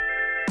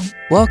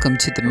Welcome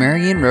to the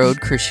Marion Road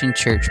Christian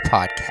Church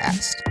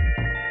podcast.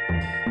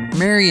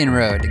 Marion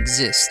Road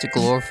exists to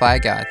glorify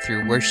God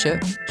through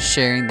worship,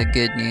 sharing the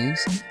good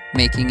news,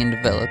 making and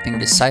developing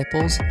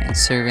disciples, and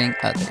serving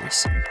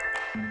others.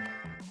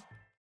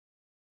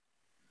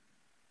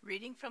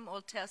 Reading from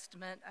Old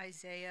Testament,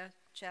 Isaiah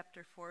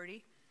chapter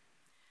 40.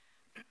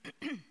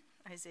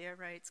 Isaiah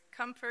writes,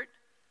 Comfort,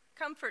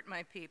 comfort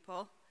my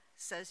people,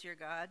 says your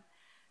God.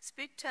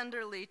 Speak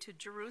tenderly to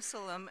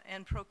Jerusalem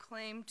and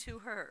proclaim to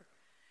her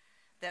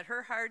that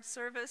her hard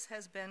service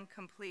has been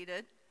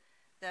completed,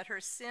 that her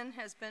sin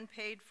has been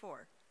paid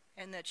for,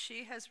 and that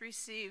she has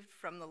received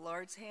from the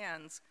Lord's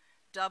hands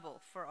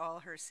double for all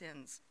her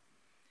sins.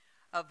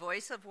 A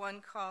voice of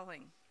one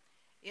calling,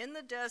 in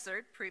the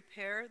desert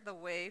prepare the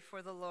way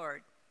for the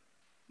Lord.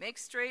 Make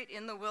straight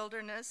in the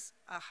wilderness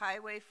a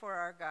highway for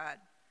our God.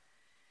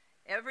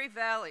 Every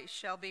valley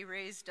shall be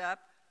raised up,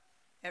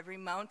 every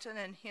mountain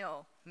and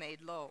hill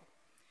made low.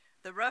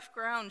 The rough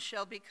ground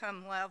shall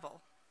become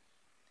level.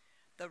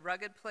 The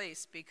rugged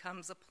place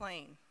becomes a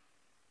plain.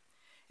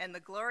 And the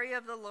glory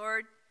of the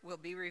Lord will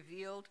be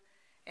revealed,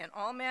 and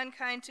all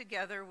mankind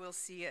together will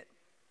see it,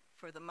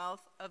 for the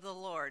mouth of the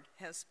Lord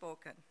has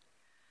spoken.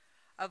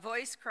 A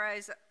voice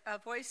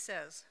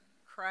says,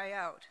 cry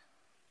out.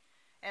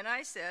 And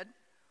I said,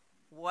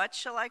 what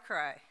shall I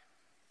cry?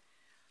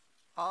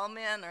 All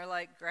men are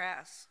like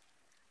grass.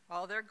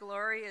 All their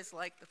glory is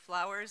like the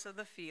flowers of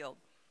the field.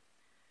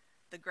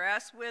 The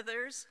grass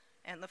withers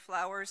and the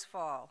flowers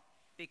fall,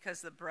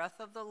 because the breath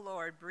of the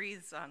Lord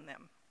breathes on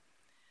them.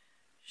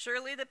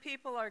 Surely the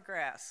people are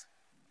grass.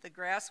 The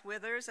grass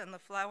withers and the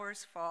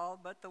flowers fall,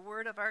 but the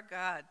word of our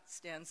God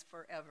stands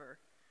forever.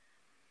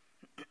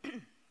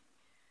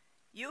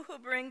 You who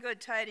bring good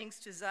tidings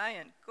to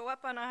Zion, go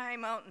up on a high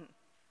mountain.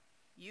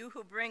 You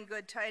who bring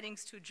good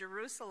tidings to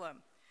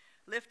Jerusalem,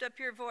 lift up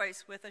your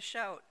voice with a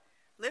shout.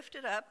 Lift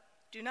it up,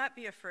 do not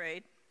be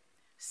afraid.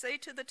 Say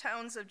to the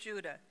towns of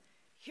Judah,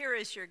 here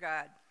is your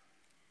God.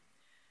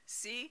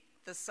 See,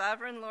 the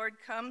sovereign Lord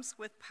comes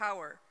with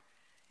power,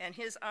 and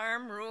his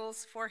arm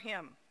rules for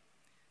him.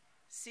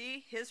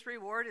 See, his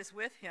reward is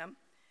with him,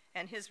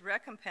 and his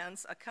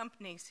recompense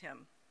accompanies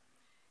him.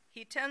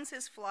 He tends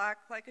his flock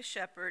like a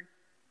shepherd.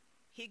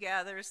 He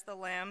gathers the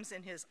lambs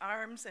in his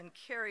arms and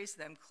carries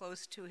them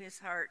close to his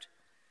heart.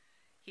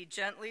 He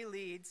gently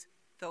leads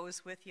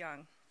those with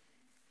young.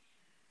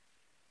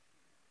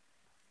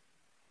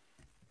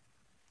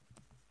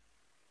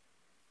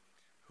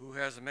 Who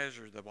has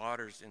measured the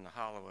waters in the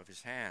hollow of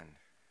his hand,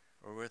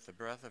 or with the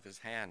breath of his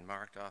hand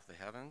marked off the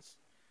heavens?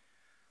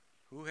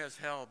 Who has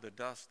held the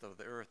dust of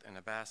the earth in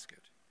a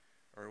basket,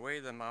 or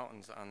weighed the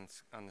mountains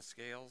on the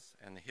scales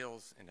and the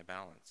hills in a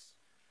balance?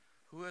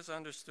 Who has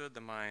understood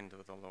the mind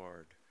of the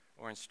Lord,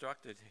 or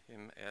instructed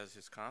him as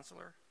his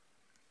counselor?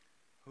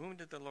 Whom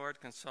did the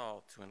Lord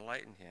consult to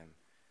enlighten him,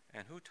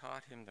 and who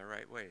taught him the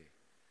right way?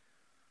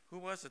 Who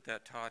was it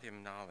that taught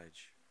him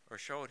knowledge, or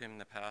showed him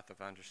the path of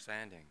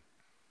understanding?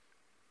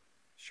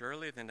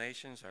 Surely the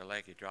nations are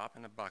like a drop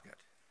in a bucket.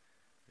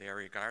 They are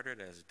regarded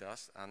as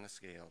dust on the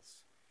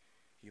scales.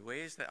 He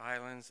weighs the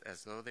islands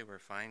as though they were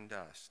fine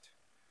dust.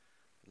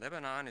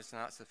 Lebanon is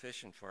not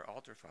sufficient for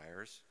altar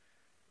fires,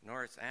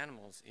 nor its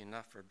animals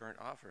enough for burnt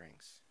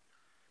offerings.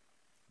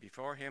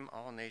 Before him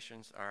all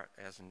nations are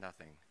as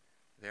nothing.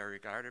 They are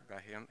regarded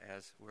by him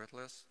as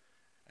worthless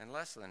and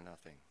less than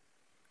nothing.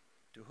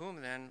 To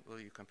whom then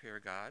will you compare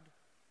God?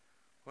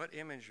 What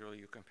image will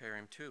you compare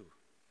him to?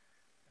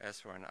 As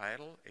for an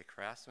idol, a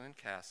craftsman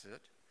casts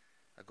it,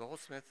 a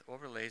goldsmith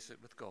overlays it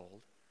with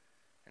gold,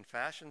 and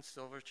fashions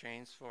silver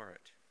chains for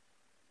it.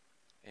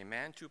 A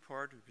man too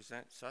poor to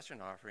present such an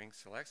offering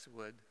selects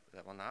wood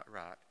that will not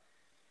rot.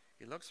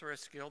 He looks for a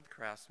skilled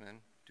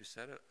craftsman to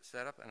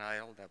set up an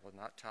idol that will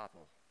not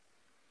topple.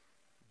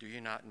 Do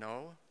you not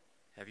know?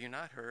 Have you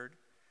not heard?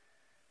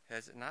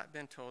 Has it not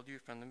been told you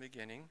from the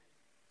beginning?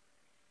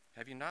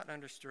 Have you not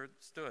understood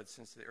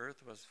since the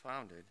earth was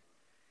founded?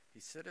 He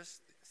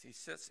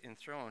sits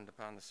enthroned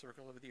upon the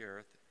circle of the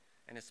earth,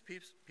 and his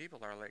people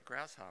are like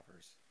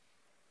grasshoppers.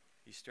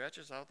 He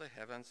stretches out the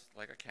heavens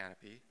like a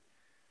canopy,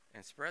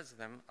 and spreads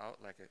them out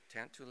like a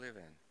tent to live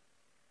in.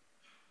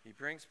 He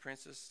brings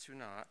princes to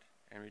naught,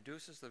 and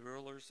reduces the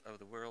rulers of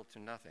the world to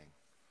nothing.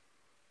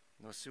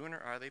 No sooner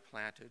are they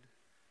planted,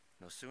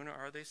 no sooner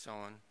are they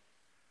sown,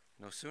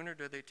 no sooner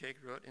do they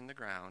take root in the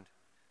ground,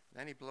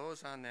 than he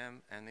blows on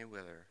them and they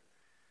wither,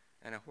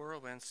 and a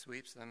whirlwind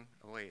sweeps them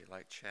away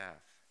like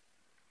chaff.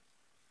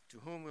 To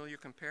whom will you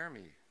compare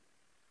me?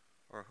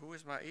 Or who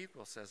is my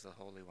equal, says the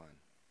Holy One?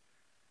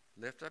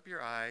 Lift up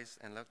your eyes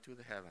and look to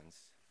the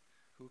heavens.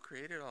 Who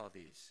created all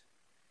these?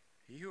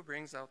 He who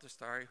brings out the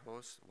starry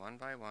hosts one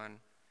by one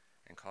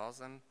and calls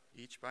them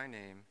each by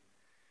name.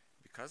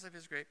 Because of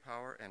his great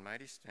power and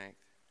mighty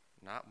strength,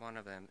 not one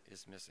of them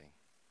is missing.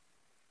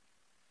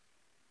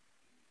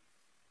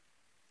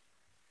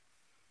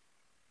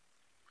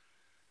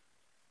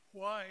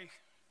 Why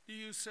do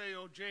you say,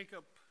 O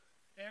Jacob,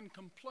 and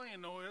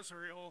complain, O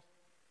Israel,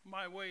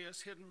 my way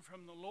is hidden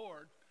from the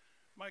Lord,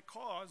 my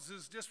cause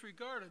is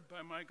disregarded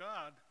by my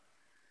God?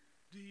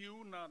 Do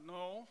not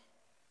know?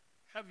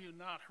 Have you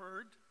not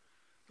heard?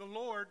 The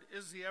Lord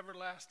is the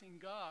everlasting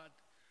God,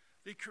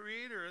 the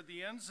creator of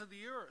the ends of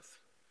the earth.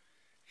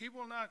 He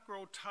will not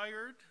grow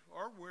tired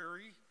or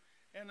weary,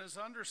 and his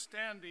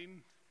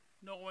understanding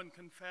no one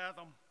can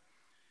fathom.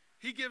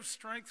 He gives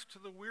strength to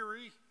the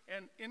weary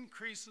and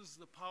increases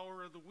the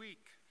power of the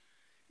weak.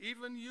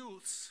 Even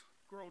youths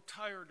grow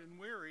tired and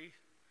weary,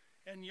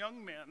 and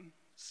young men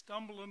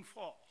stumble and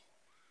fall.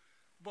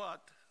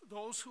 But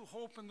those who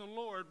hope in the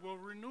Lord will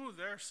renew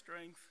their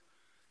strength.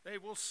 They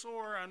will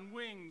soar on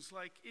wings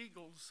like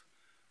eagles.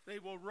 They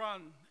will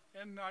run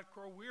and not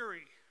grow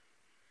weary.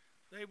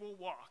 They will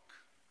walk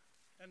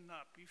and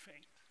not be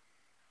faint.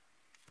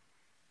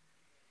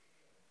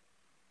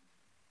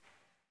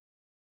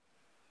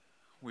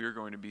 We are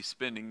going to be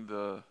spending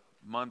the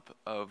month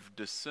of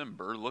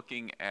December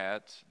looking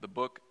at the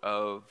book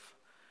of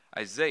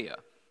Isaiah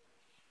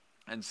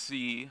and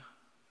see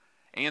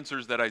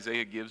answers that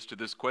Isaiah gives to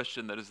this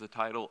question that is the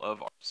title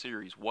of our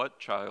series, What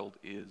Child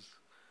Is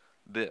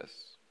This?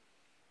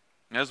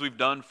 As we've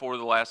done for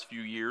the last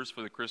few years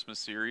for the Christmas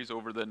series,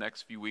 over the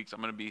next few weeks,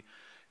 I'm going to be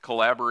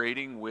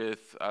collaborating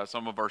with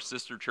some of our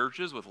sister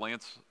churches, with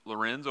Lance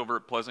Lorenz over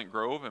at Pleasant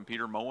Grove and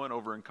Peter Moen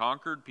over in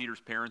Concord.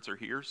 Peter's parents are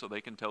here, so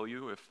they can tell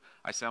you if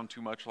I sound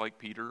too much like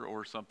Peter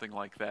or something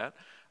like that,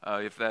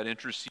 if that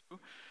interests you.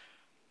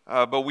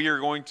 But we are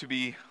going to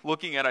be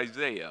looking at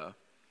Isaiah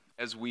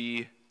as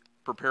we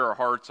prepare our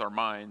hearts, our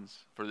minds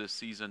for this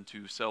season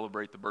to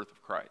celebrate the birth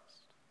of Christ.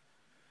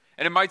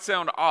 And it might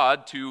sound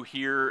odd to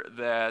hear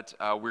that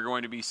we're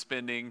going to be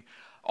spending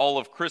all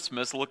of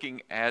Christmas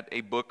looking at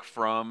a book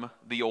from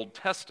the Old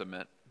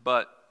Testament,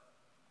 but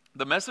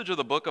the message of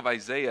the book of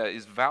Isaiah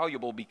is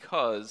valuable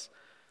because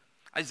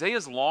Isaiah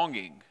is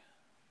longing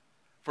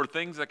for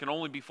things that can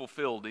only be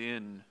fulfilled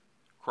in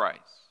Christ.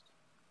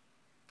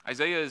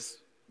 Isaiah is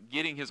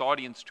getting his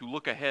audience to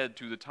look ahead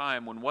to the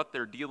time when what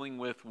they're dealing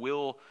with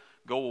will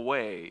go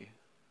away,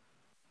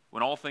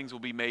 when all things will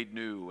be made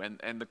new.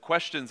 And the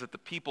questions that the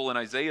people in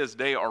Isaiah's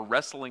day are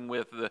wrestling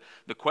with,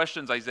 the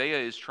questions Isaiah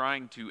is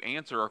trying to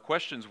answer are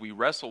questions we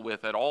wrestle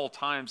with at all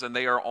times, and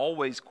they are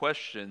always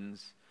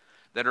questions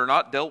that are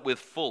not dealt with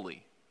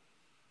fully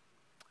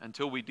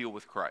until we deal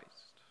with Christ.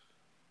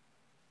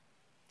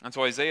 And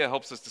so Isaiah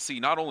helps us to see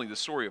not only the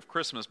story of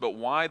Christmas, but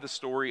why the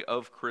story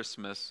of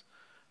Christmas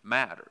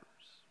matters.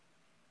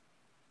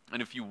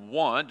 And if you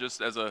want,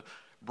 just as a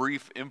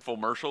brief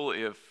infomercial,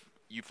 if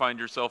you find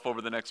yourself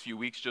over the next few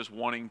weeks just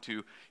wanting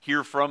to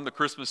hear from the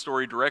Christmas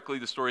story directly,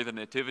 the story of the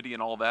Nativity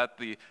and all that,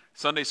 the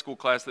Sunday school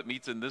class that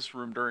meets in this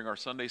room during our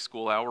Sunday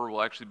school hour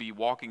will actually be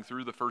walking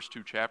through the first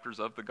two chapters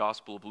of the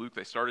Gospel of Luke.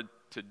 They started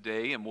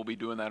today, and we'll be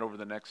doing that over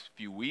the next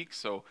few weeks.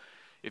 So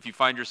if you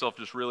find yourself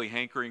just really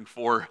hankering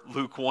for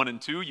Luke 1 and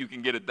 2, you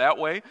can get it that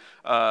way,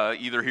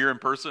 either here in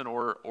person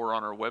or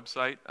on our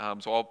website.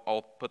 So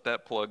I'll put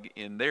that plug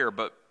in there.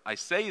 But I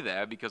say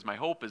that because my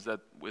hope is that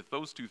with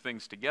those two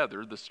things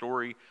together, the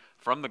story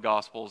from the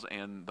Gospels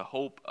and the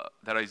hope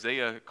that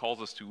Isaiah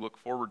calls us to look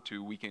forward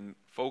to, we can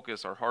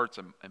focus our hearts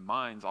and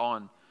minds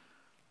on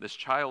this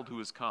child who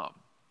has come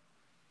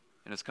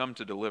and has come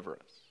to deliver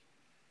us.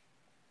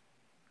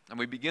 And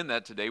we begin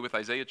that today with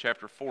Isaiah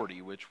chapter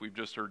 40, which we've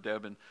just heard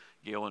Deb and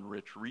Gail and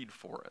Rich read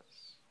for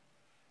us.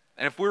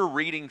 And if we're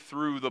reading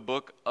through the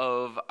book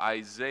of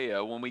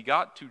Isaiah, when we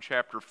got to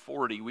chapter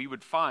 40, we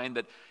would find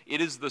that it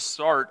is the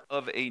start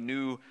of a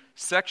new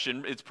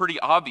section. It's pretty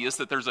obvious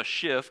that there's a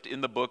shift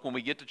in the book when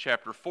we get to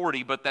chapter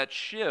 40, but that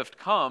shift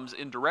comes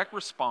in direct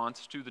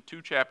response to the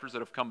two chapters that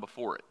have come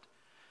before it.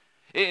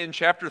 In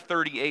chapter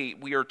 38,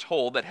 we are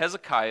told that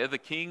Hezekiah, the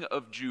king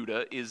of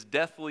Judah, is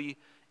deathly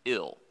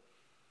ill.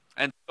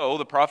 And so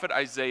the prophet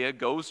Isaiah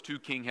goes to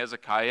King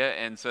Hezekiah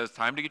and says,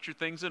 time to get your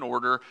things in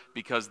order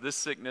because this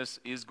sickness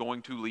is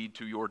going to lead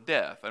to your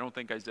death. I don't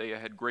think Isaiah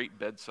had great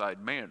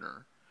bedside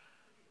manner.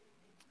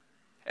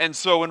 And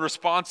so in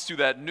response to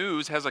that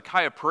news,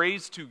 Hezekiah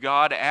prays to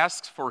God,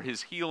 asks for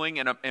his healing,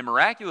 and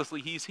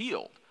miraculously he's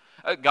healed.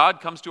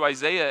 God comes to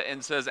Isaiah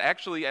and says,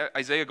 actually,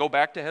 Isaiah, go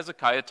back to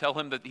Hezekiah, tell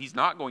him that he's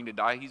not going to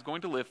die, he's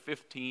going to live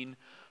 15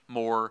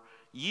 more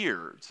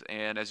years.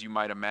 And as you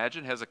might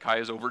imagine,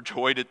 Hezekiah is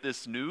overjoyed at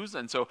this news.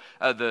 And so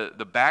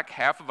the back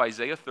half of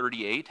Isaiah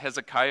 38,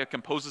 Hezekiah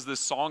composes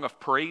this song of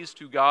praise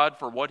to God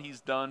for what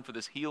he's done, for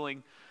this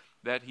healing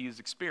that he's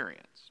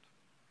experienced.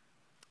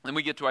 Then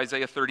we get to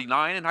Isaiah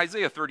 39, and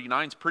Isaiah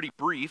 39 is pretty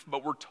brief,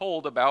 but we're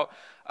told about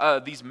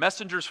these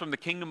messengers from the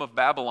kingdom of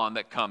Babylon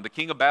that come. The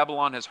king of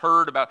Babylon has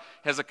heard about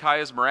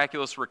Hezekiah's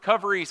miraculous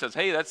recovery. He says,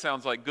 hey, that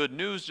sounds like good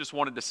news. Just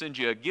wanted to send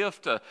you a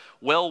gift,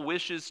 well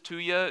wishes to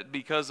you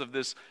because of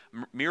this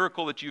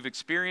miracle that you've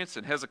experienced.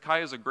 And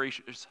Hezekiah is a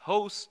gracious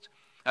host.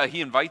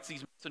 He invites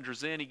these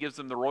messengers in. He gives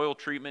them the royal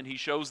treatment. He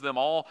shows them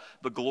all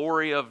the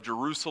glory of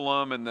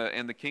Jerusalem and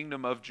the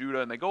kingdom of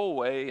Judah, and they go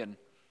away. And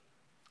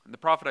the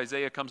prophet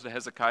Isaiah comes to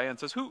Hezekiah and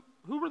says, who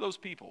were those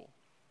people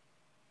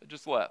that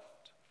just left?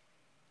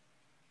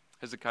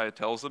 Hezekiah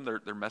tells them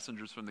they're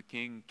messengers from the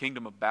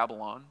kingdom of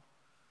Babylon.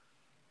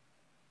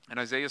 And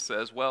Isaiah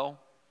says, well,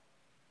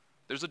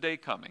 there's a day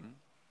coming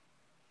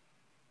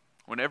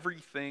when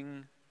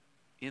everything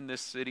in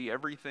this city,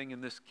 everything in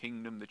this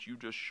kingdom that you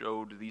just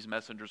showed these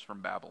messengers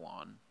from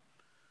Babylon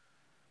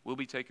will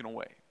be taken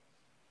away.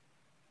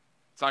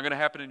 It's not going to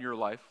happen in your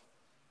life,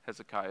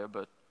 Hezekiah,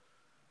 but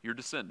your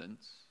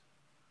descendants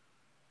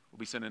will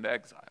be sent into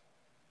exile,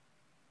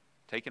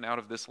 taken out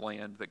of this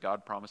land that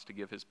God promised to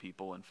give his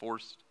people and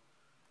forced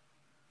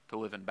to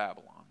live in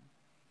Babylon.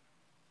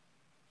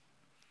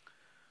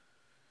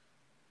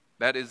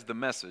 That is the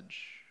message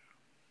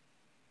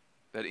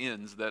that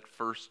ends that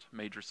first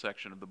major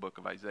section of the book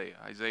of Isaiah.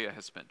 Isaiah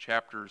has spent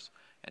chapters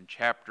and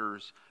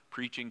chapters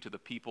preaching to the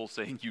people,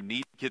 saying you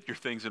need to get your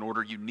things in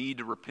order, you need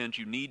to repent,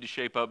 you need to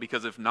shape up,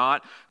 because if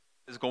not,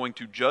 God is going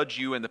to judge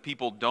you, and the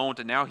people don't.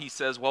 And now he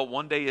says, well,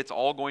 one day it's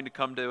all going to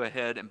come to a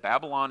head, and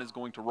Babylon is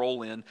going to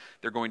roll in.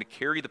 They're going to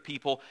carry the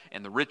people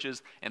and the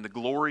riches and the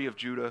glory of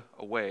Judah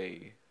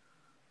away.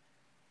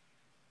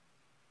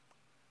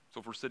 So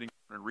if we're sitting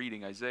and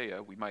reading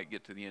Isaiah, we might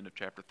get to the end of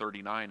chapter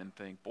 39 and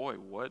think, boy,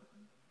 what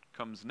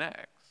comes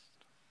next?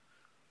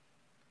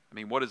 I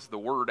mean, what is the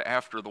word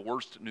after the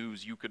worst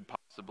news you could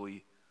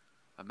possibly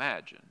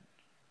imagine?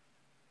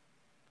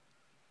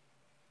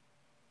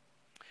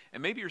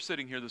 And maybe you're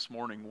sitting here this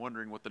morning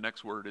wondering what the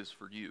next word is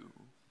for you.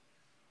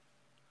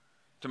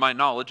 To my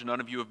knowledge, none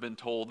of you have been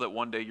told that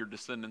one day your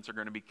descendants are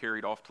going to be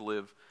carried off to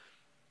live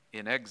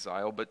in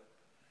exile, but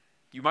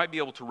you might be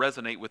able to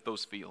resonate with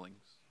those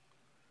feelings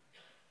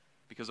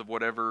because of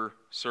whatever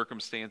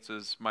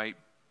circumstances might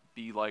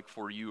be like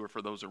for you or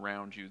for those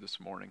around you this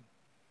morning.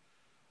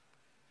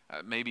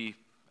 Maybe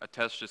a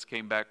test just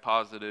came back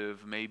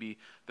positive. Maybe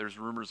there's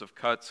rumors of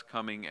cuts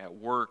coming at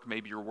work.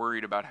 Maybe you're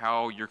worried about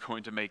how you're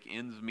going to make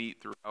ends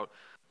meet throughout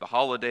the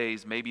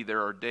holidays. Maybe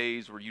there are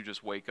days where you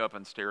just wake up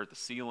and stare at the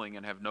ceiling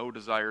and have no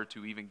desire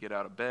to even get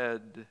out of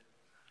bed.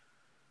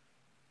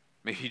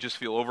 Maybe you just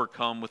feel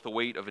overcome with the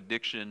weight of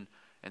addiction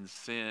and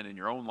sin in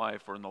your own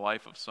life or in the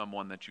life of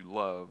someone that you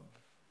love.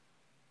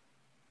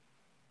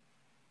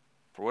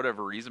 For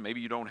whatever reason, maybe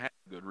you don't have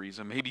a good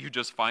reason. Maybe you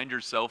just find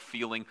yourself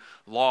feeling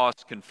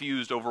lost,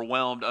 confused,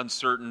 overwhelmed,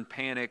 uncertain,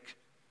 panicked,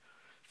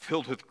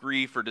 filled with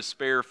grief or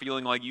despair,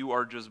 feeling like you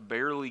are just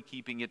barely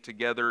keeping it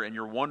together, and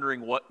you're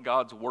wondering what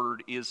God's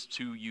word is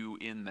to you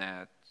in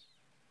that.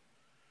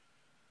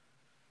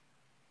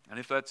 And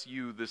if that's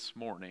you this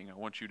morning, I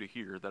want you to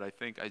hear that I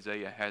think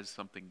Isaiah has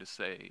something to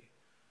say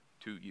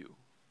to you.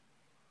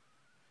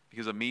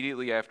 Because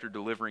immediately after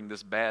delivering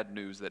this bad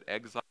news that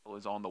exile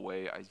is on the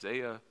way,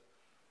 Isaiah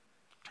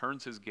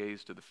turns his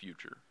gaze to the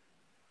future.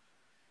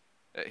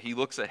 He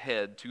looks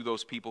ahead to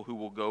those people who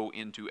will go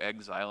into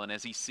exile, and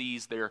as he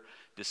sees their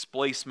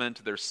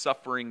displacement, their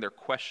suffering, their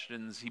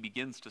questions, he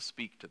begins to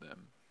speak to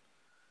them.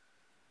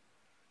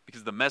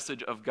 Because the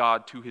message of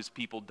God to his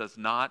people does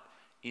not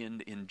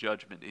end in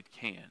judgment. It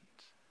can't.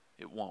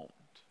 It won't.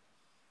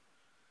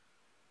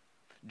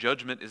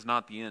 Judgment is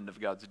not the end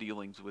of God's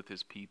dealings with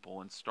his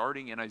people. And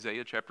starting in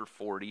Isaiah chapter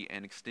 40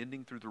 and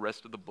extending through the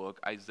rest of the book,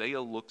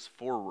 Isaiah looks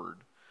forward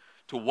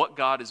to what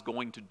God is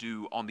going to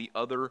do on the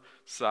other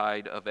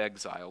side of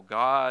exile.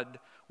 God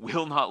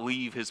will not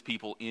leave his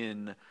people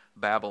in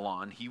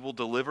Babylon. He will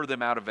deliver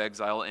them out of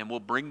exile and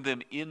will bring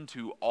them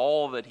into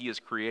all that he has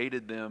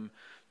created them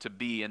to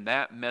be. And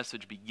that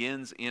message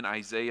begins in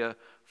Isaiah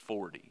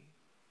 40.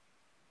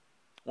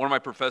 One of my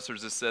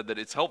professors has said that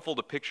it's helpful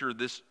to picture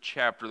this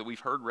chapter that we've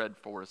heard read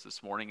for us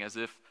this morning as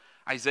if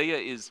Isaiah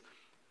is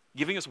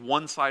giving us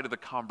one side of the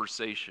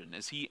conversation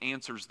as he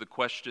answers the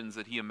questions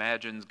that he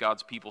imagines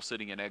God's people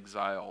sitting in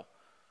exile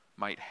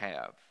might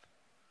have.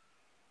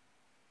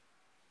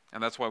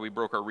 And that's why we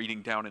broke our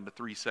reading down into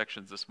 3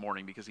 sections this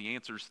morning, because he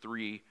answers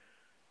 3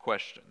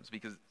 questions.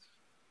 Because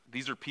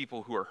these are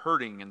people who are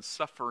hurting and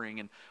suffering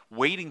and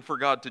waiting for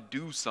God to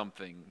do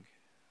something.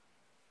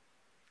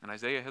 And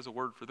Isaiah has a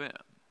word for them.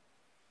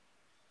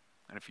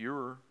 And if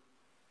you're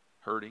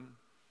hurting,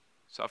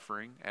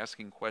 suffering,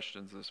 asking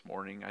questions this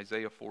morning,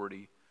 Isaiah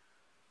 40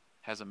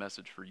 has a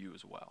message for you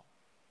as well.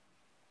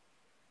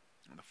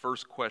 And the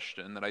first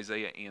question that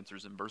Isaiah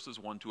answers in verses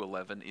 1 to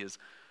 11 is,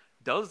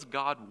 does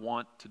God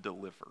want to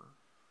deliver?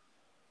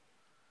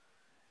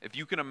 If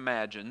you can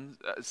imagine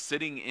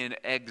sitting in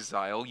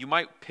exile, you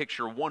might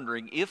picture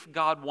wondering if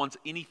God wants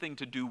anything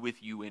to do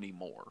with you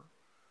anymore.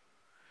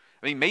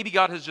 I mean, maybe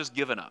God has just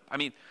given up. I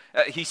mean,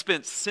 he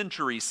spent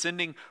centuries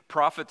sending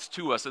prophets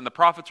to us, and the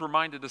prophets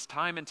reminded us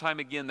time and time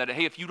again that,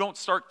 hey, if you don't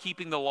start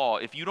keeping the law,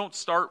 if you don't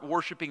start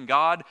worshiping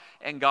God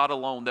and God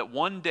alone, that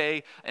one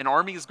day an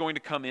army is going to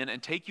come in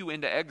and take you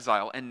into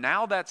exile, and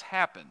now that's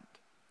happened.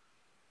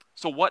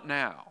 So what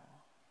now?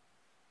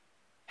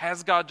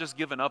 Has God just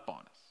given up on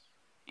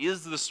us?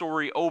 Is the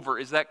story over?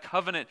 Is that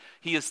covenant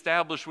he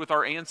established with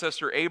our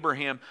ancestor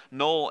Abraham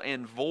null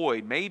and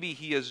void? Maybe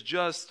he has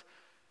just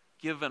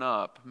given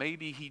up.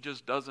 Maybe he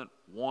just doesn't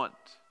want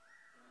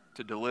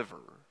to deliver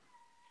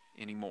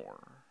anymore.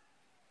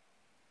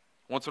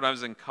 Once when I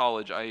was in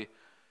college, I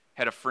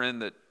had a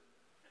friend that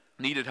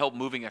needed help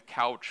moving a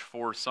couch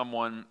for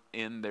someone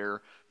in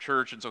their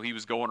church, and so he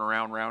was going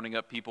around rounding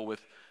up people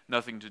with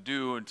nothing to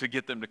do and to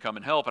get them to come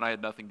and help, and I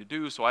had nothing to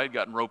do, so I had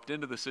gotten roped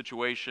into the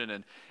situation.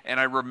 And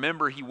I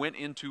remember he went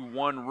into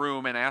one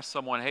room and asked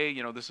someone,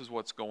 hey, this is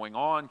what's going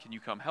on. Can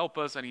you come help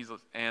us?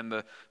 And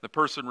the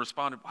person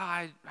responded,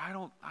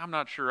 well, I'm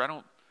not sure. I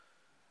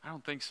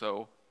don't think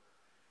so.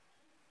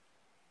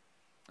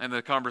 And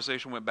the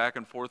conversation went back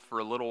and forth for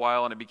a little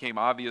while, and it became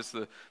obvious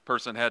the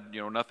person had,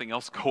 nothing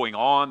else going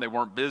on. They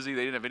weren't busy.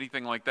 They didn't have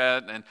anything like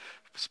that.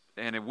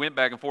 And it went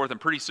back and forth, and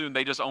pretty soon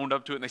they just owned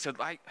up to it, and they said,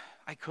 I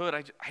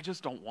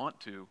just don't want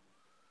to.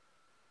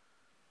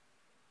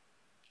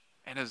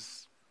 And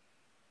as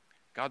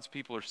God's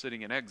people are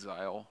sitting in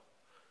exile,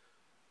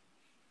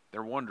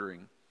 they're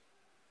wondering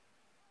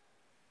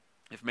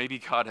if maybe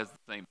God has the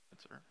same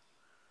answer.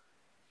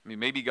 I mean,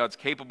 maybe God's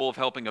capable of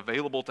helping,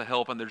 available to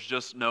help, and there's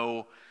just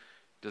no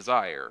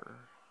desire.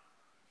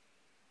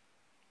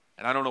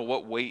 And I don't know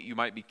what weight you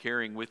might be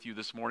carrying with you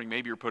this morning.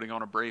 Maybe you're putting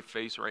on a brave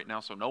face right now,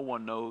 so no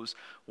one knows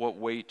what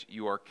weight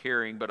you are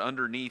carrying. But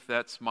underneath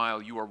that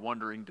smile, you are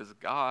wondering, does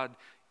God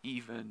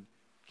even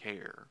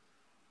care?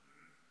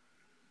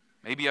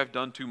 Maybe I've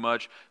done too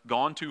much,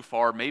 gone too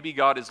far. Maybe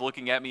God is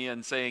looking at me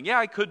and saying, yeah,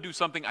 I could do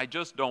something, I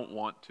just don't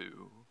want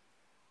to.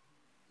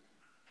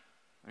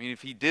 I mean,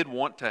 if he did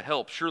want to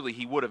help, surely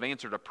he would have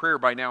answered a prayer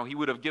by now. He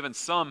would have given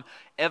some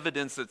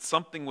evidence that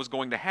something was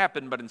going to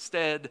happen, but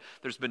instead,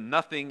 there's been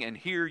nothing, and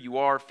here you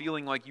are,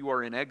 feeling like you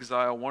are in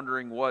exile,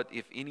 wondering what,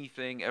 if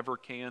anything, ever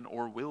can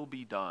or will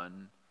be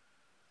done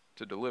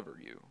to deliver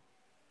you.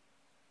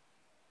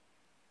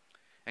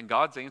 And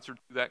God's answer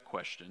to that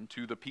question,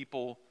 to the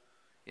people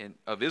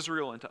of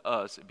Israel and to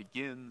us, it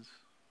begins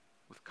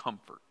with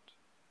comfort.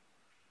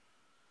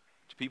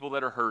 To people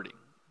that are hurting,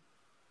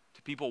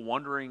 to people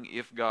wondering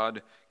if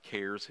God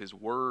cares, his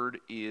word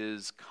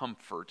is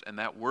comfort, and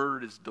that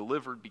word is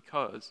delivered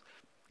because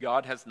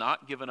God has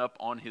not given up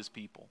on his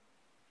people.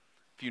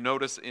 If you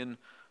notice in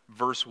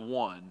verse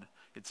 1,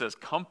 it says,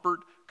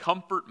 comfort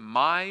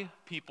my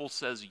people,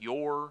 says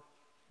your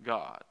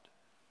God.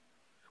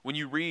 When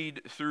you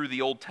read through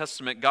the Old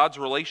Testament, God's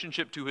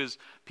relationship to his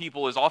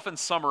people is often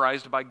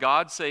summarized by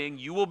God saying,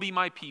 you will be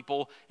my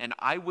people and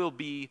I will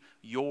be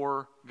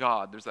your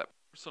God. There's that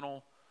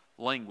personal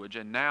language.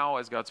 And now,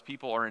 as God's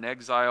people are in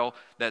exile,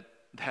 that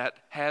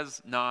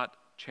has not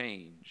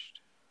changed.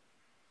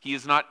 He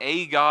is not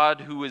a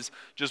God who is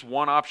just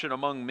one option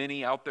among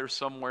many out there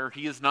somewhere.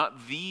 He is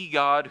not the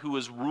God who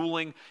is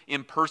ruling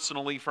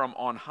impersonally from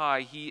on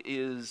high. He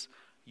is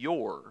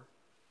your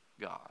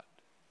God.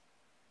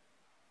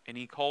 And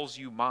he calls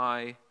you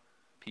my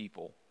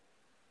people.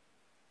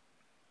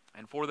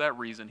 And for that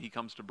reason, he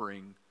comes to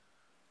bring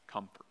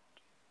comfort.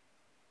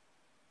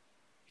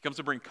 He comes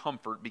to bring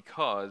comfort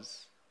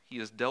because he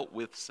has dealt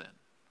with sin.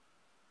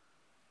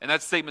 And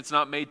that statement's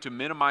not made to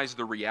minimize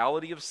the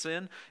reality of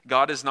sin.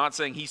 God is not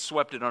saying he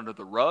swept it under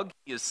the rug.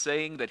 He is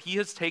saying that he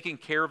has taken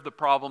care of the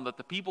problem that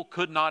the people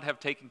could not have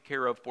taken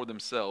care of for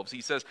themselves.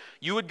 He says,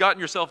 you had gotten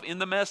yourself in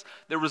the mess.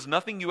 There was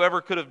nothing you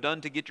ever could have done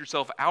to get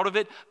yourself out of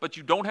it, but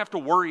you don't have to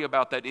worry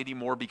about that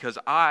anymore because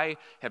I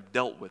have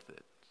dealt with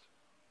it.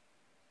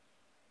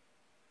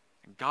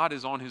 And God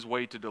is on his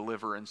way to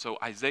deliver, and so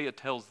Isaiah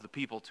tells the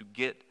people to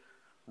get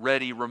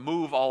ready,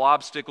 remove all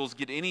obstacles,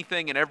 get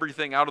anything and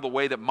everything out of the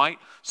way that might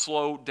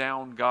slow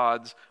down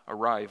God's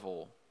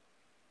arrival.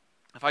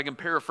 If I can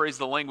paraphrase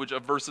the language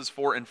of verses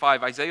 4 and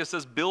 5, Isaiah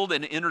says, build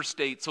an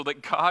interstate so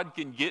that God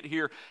can get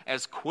here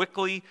as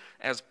quickly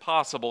as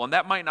possible. And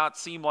that might not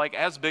seem like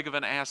as big of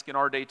an ask in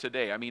our day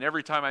today. I mean,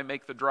 every time I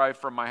make the drive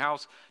from my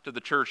house to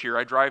the church here,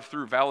 I drive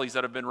through valleys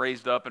that have been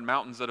raised up and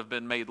mountains that have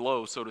been made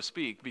low, so to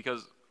speak,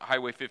 because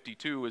Highway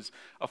 52 is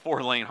a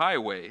 4-lane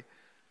highway.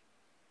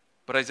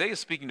 But Isaiah is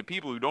speaking to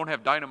people who don't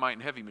have dynamite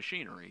and heavy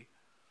machinery.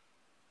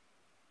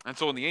 And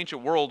so in the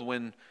ancient world,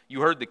 when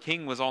you heard the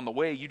king was on the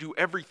way, you do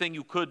everything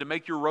you could to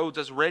make your roads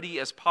as ready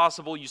as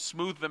possible. You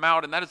smooth them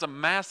out, and that is a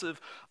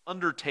massive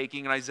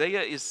undertaking. And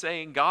Isaiah is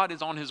saying God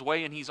is on his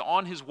way, and he's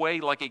on his way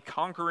like a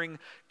conquering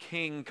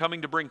king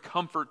coming to bring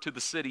comfort to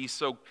the city.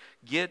 So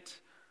get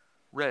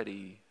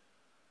ready.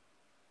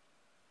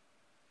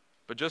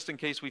 But just in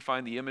case we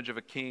find the image of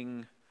a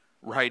king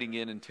riding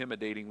in,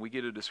 intimidating, we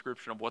get a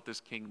description of what this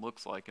king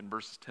looks like in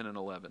verses 10 and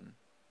 11.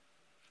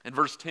 In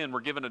verse 10, we're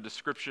given a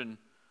description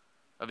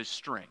of his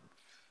strength.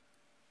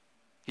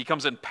 He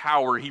comes in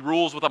power. He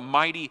rules with a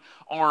mighty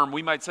arm.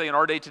 We might say in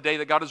our day today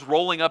that God is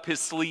rolling up his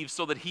sleeves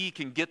so that he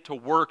can get to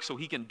work, so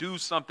he can do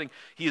something.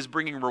 He is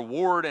bringing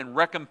reward and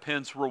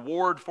recompense,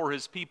 reward for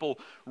his people,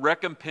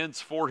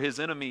 recompense for his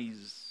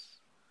enemies.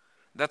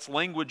 That's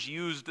language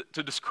used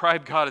to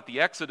describe God at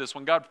the Exodus.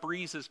 When God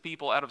frees his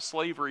people out of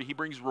slavery, he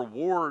brings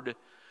reward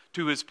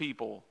to his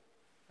people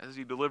as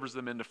he delivers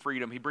them into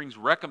freedom. He brings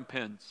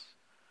recompense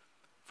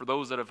for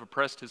those that have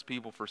oppressed his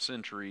people for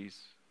centuries.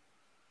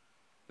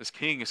 This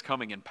king is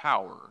coming in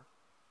power.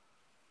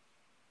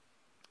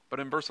 But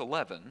in verse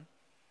 11,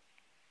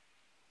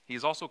 he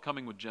is also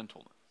coming with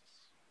gentleness.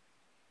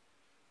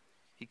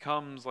 He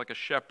comes like a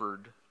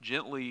shepherd,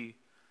 gently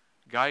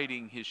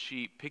guiding his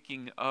sheep,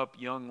 picking up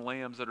young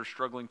lambs that are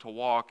struggling to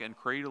walk and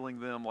cradling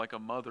them like a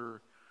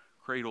mother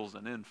cradles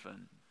an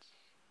infant.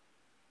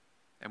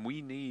 And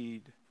we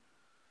need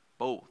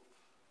both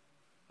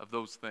of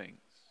those things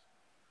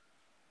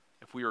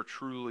if we are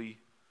truly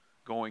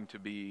going to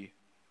be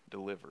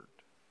delivered.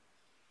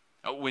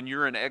 When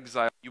you're in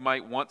exile, you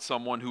might want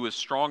someone who is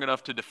strong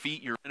enough to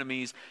defeat your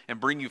enemies and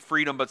bring you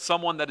freedom, but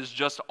someone that is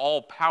just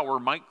all power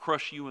might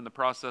crush you in the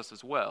process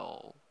as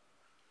well.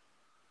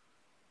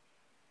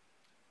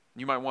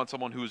 You might want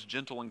someone who is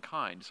gentle and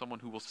kind, someone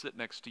who will sit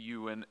next to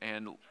you and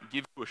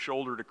give you a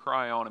shoulder to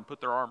cry on and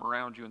put their arm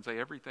around you and say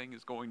everything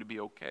is going to be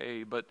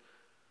okay. But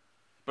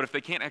if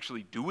they can't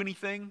actually do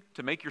anything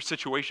to make your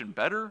situation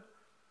better,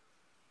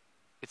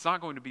 it's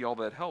not going to be all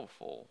that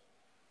helpful.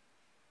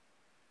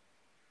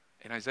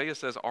 And Isaiah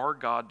says our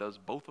God does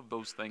both of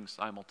those things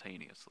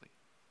simultaneously.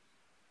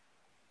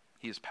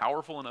 He is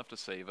powerful enough to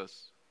save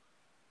us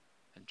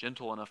and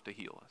gentle enough to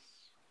heal us.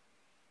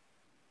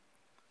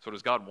 So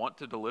does God want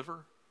to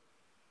deliver?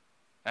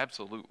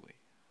 Absolutely.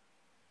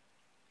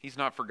 He's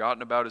not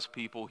forgotten about his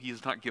people. He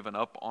has not given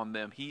up on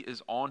them. He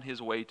is on his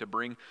way to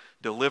bring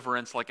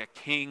deliverance like a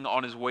king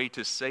on his way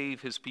to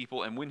save his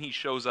people. And when he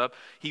shows up,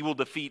 he will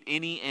defeat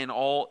any and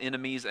all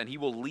enemies, and he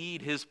will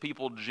lead his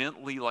people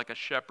gently like a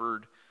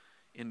shepherd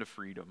into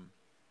freedom.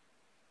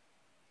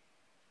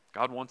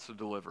 God wants to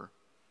deliver.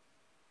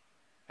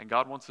 And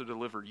God wants to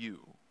deliver you.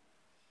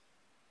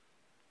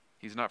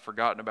 He's not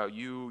forgotten about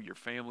you, your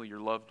family, your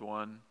loved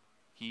one.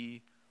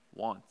 He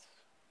wants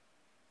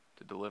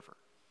to deliver.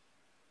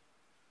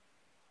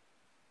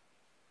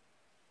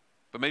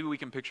 But maybe we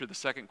can picture the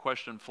second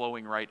question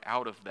flowing right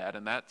out of that.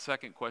 And that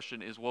second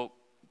question is, well,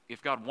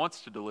 if God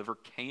wants to deliver,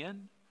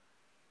 can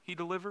he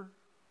deliver?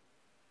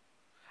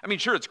 I mean,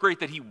 sure, it's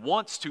great that he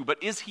wants to,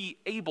 but is he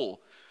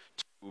able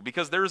to?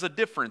 Because there is a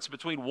difference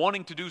between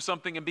wanting to do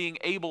something and being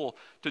able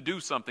to do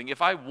something.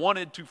 If I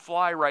wanted to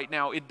fly right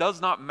now, it does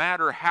not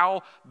matter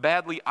how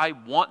badly I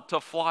want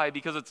to fly,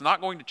 because it's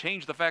not going to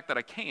change the fact that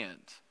I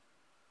can't.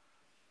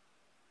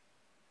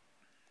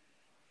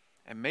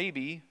 And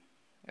maybe,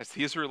 as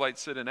the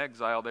Israelites sit in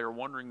exile, they are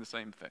wondering the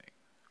same thing.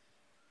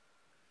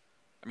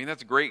 I mean,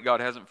 that's great God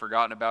hasn't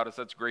forgotten about us.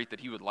 That's great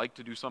that he would like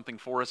to do something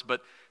for us,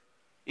 but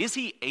is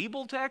he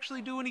able to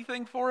actually do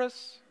anything for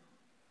us?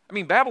 I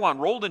mean, Babylon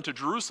rolled into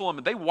Jerusalem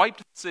and they wiped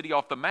the city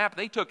off the map.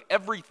 They took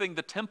everything.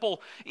 The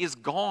temple is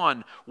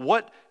gone.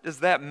 What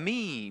does that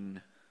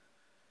mean?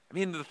 I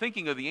mean, in the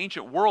thinking of the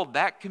ancient world,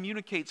 that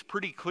communicates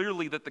pretty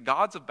clearly that the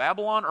gods of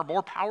Babylon are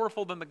more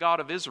powerful than the God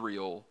of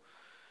Israel.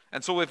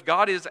 And so if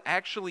God is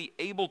actually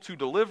able to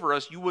deliver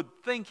us, you would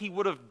think he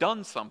would have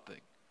done something.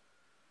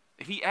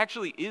 If he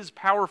actually is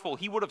powerful,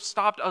 he would have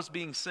stopped us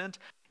being sent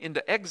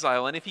into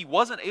exile. And if he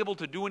wasn't able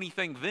to do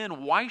anything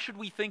then, why should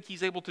we think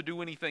he's able to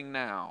do anything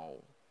now?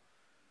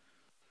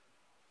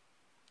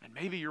 And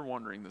maybe you're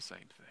wondering the same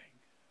thing.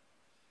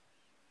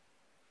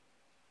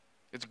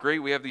 It's great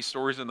we have these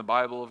stories in the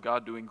Bible of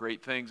God doing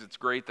great things. It's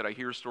great that I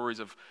hear stories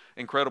of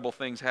incredible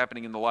things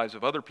happening in the lives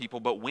of other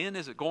people. But when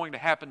is it going to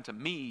happen to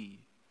me?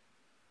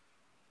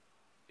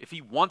 If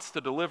he wants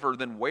to deliver,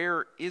 then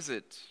where is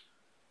it?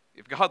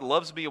 If God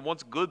loves me and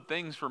wants good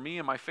things for me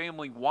and my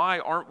family, why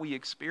aren't we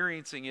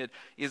experiencing it?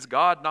 Is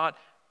God not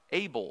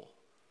able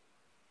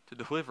to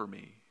deliver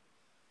me?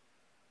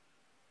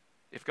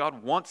 If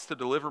God wants to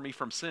deliver me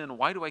from sin,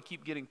 why do I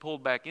keep getting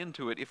pulled back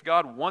into it? If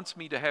God wants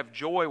me to have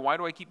joy, why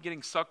do I keep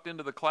getting sucked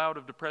into the cloud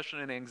of depression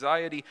and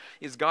anxiety?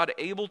 Is God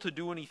able to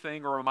do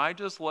anything, or am I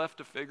just left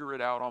to figure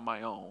it out on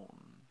my own?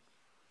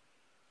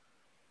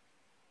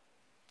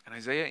 And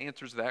Isaiah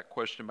answers that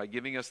question by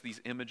giving us these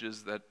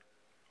images that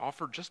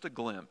offer just a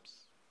glimpse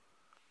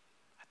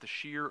at the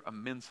sheer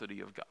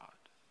immensity of God.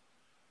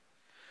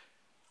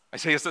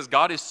 Isaiah says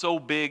God is so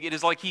big, it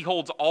is like he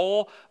holds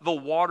all the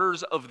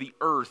waters of the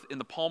earth in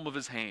the palm of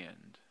his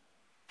hand.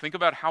 Think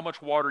about how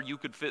much water you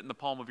could fit in the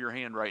palm of your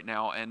hand right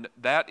now, and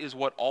that is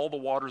what all the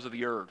waters of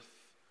the earth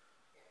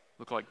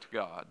look like to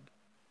God.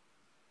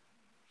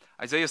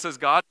 Isaiah says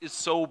God is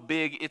so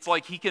big, it's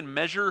like he can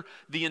measure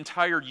the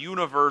entire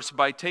universe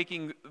by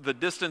taking the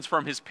distance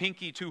from his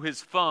pinky to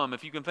his thumb.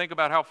 If you can think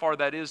about how far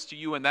that is to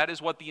you, and that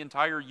is what the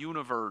entire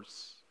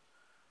universe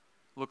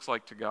looks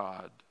like to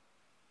God.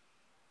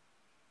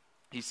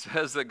 He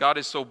says that God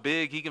is so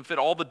big, he can fit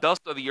all the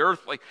dust of the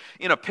earth like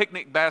in a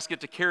picnic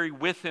basket to carry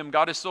with him.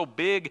 God is so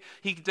big,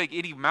 he can take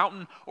any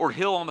mountain or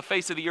hill on the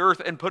face of the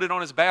earth and put it on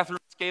his bathroom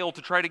scale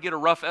to try to get a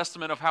rough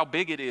estimate of how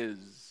big it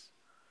is.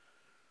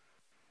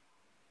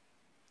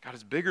 God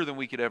is bigger than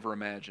we could ever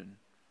imagine.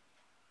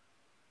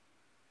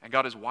 And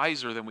God is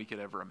wiser than we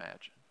could ever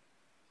imagine.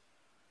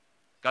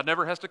 God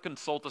never has to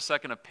consult a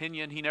second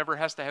opinion. He never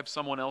has to have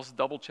someone else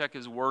double check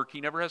his work.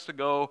 He never has to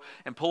go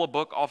and pull a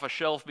book off a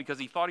shelf because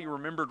he thought he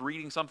remembered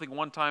reading something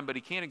one time, but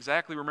he can't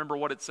exactly remember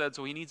what it said,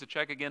 so he needs to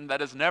check again.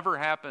 That has never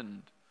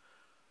happened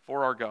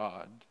for our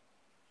God.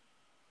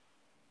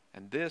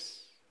 And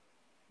this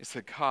is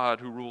the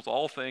God who rules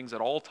all things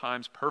at all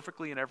times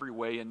perfectly in every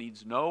way and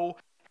needs no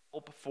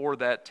help for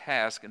that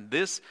task. And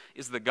this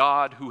is the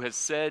God who has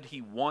said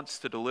he wants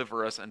to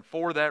deliver us, and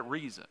for that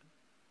reason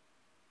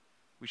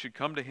we should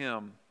come to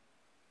him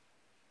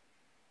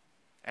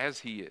as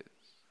he is.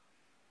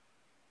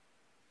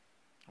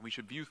 We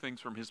should view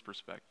things from his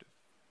perspective.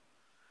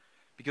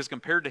 Because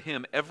compared to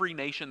him, every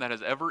nation that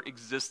has ever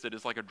existed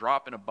is like a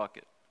drop in a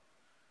bucket.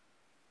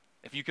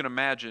 If you can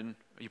imagine,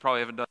 you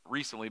probably haven't done it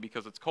recently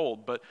because it's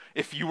cold, but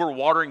if you were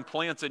watering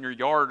plants in your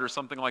yard or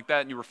something like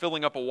that, and you were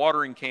filling up a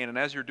watering can, and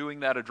as you're doing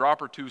that, a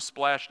drop or two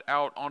splashed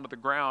out onto the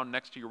ground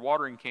next to your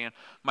watering can,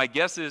 my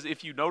guess is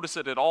if you notice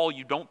it at all,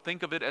 you don't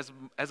think of it as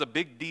a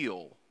big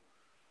deal.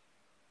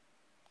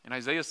 And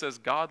Isaiah says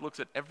God looks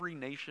at every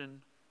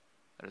nation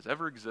that has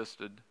ever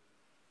existed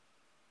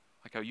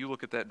like how you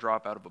look at that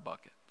drop out of a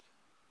bucket.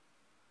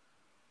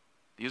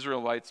 The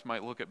Israelites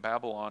might look at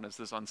Babylon as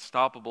this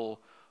unstoppable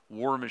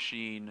war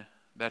machine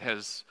that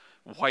has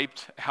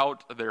wiped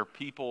out their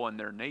people and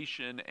their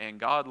nation, and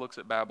God looks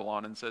at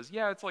Babylon and says,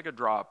 yeah, it's like a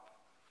drop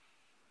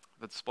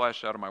that's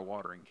splashed out of my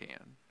watering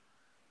can.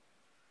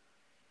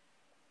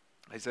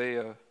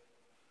 Isaiah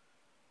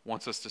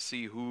wants us to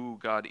see who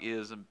God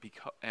is,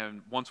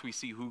 and once we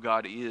see who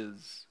God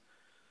is,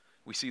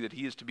 we see that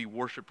he is to be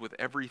worshipped with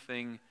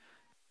everything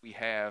we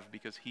have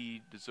because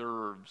he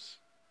deserves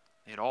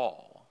it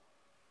all.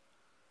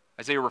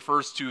 Isaiah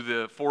refers to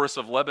the forests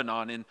of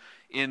Lebanon.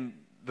 In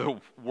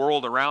the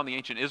world around the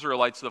ancient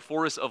Israelites, the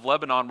forests of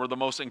Lebanon were the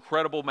most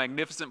incredible,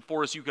 magnificent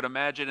forests you could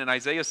imagine. And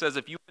Isaiah says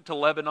if you went to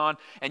Lebanon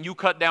and you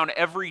cut down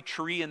every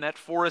tree in that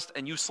forest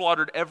and you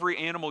slaughtered every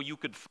animal you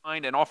could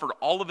find and offered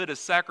all of it as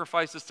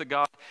sacrifices to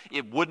God,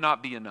 it would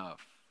not be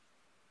enough.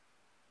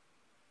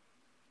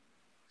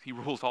 He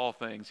rules all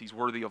things. He's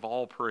worthy of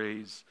all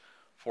praise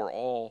for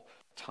all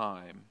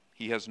time.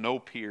 He has no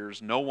peers.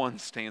 No one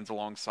stands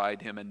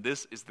alongside him. And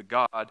this is the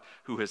God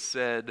who has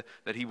said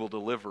that he will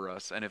deliver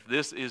us. And if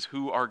this is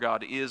who our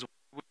God is, why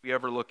would we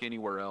ever look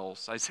anywhere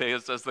else? Isaiah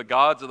says the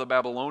gods of the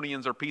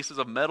Babylonians are pieces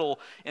of metal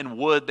and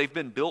wood. They've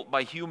been built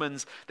by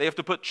humans. They have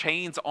to put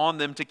chains on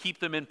them to keep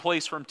them in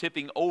place from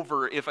tipping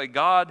over. If a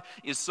God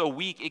is so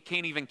weak it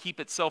can't even keep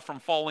itself from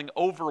falling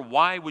over,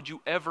 why would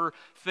you ever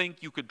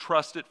think you could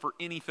trust it for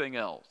anything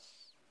else?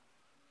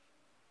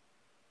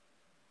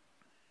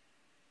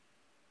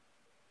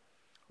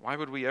 Why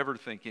would we ever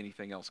think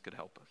anything else could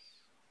help us?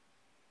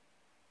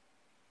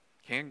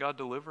 Can God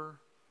deliver?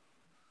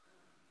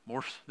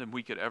 More than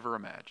we could ever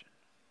imagine.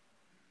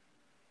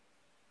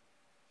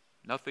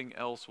 Nothing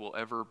else will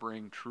ever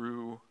bring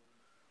true,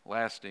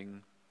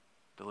 lasting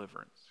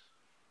deliverance.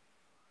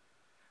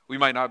 We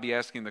might not be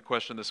asking the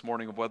question this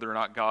morning of whether or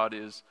not God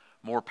is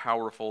more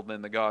powerful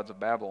than the gods of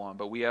Babylon,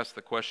 but we ask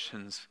the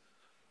questions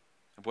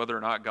of whether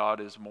or not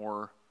God is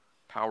more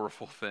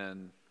powerful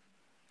than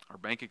our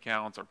bank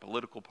accounts, our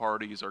political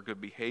parties, our good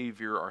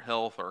behavior, our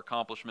health, our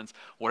accomplishments,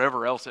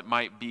 whatever else it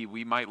might be.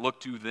 We might look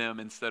to them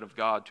instead of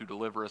God to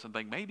deliver us and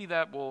think maybe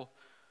that will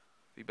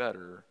be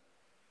better.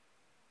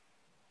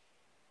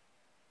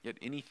 Yet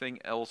anything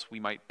else we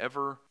might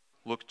ever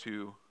look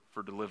to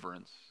for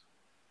deliverance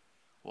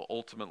will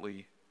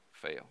ultimately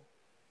fail.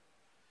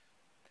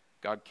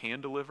 God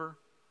can deliver,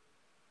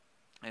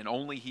 and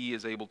only he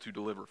is able to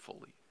deliver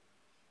fully.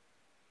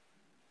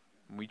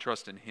 And we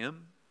trust in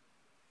him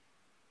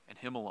and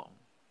him alone.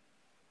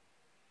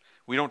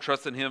 We don't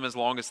trust in him as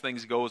long as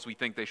things go as we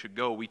think they should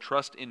go. We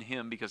trust in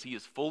him because he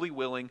is fully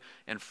willing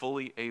and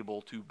fully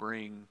able to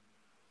bring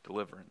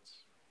deliverance.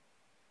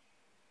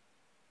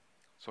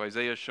 So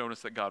Isaiah has shown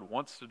us that God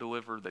wants to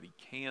deliver, that he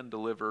can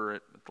deliver.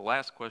 The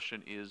last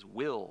question is,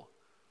 will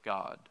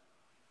God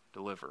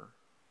deliver?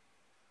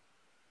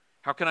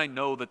 How can I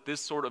know that this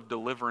sort of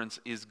deliverance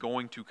is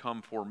going to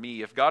come for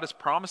me? If God is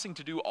promising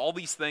to do all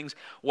these things,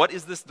 what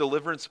is this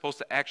deliverance supposed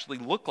to actually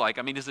look like?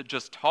 I mean, is it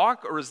just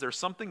talk, or is there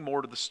something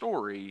more to the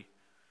story?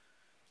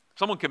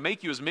 Someone can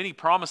make you as many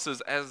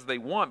promises as they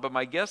want, but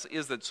my guess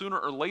is that sooner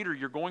or later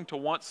you're going to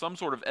want some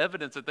sort of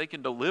evidence that they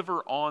can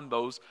deliver on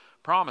those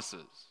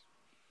promises.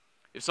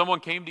 If someone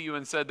came to you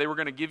and said they were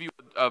going to give you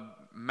a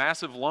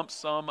massive lump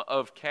sum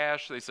of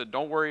cash, they said,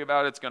 don't worry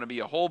about it, it's going to be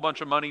a whole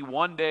bunch of money.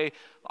 One day,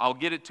 I'll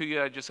get it to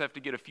you, I just have to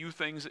get a few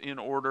things in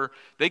order.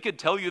 They could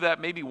tell you that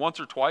maybe once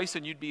or twice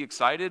and you'd be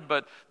excited,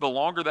 but the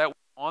longer that went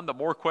on, the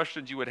more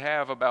questions you would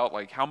have about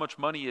like how much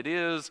money it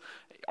is,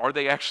 are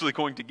they actually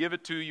going to give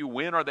it to you,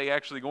 when are they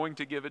actually going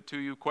to give it to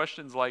you,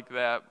 questions like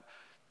that.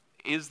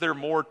 Is there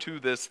more to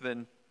this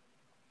than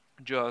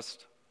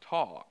just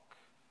talk?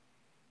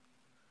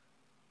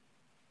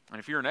 And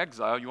if you're in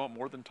exile, you want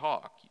more than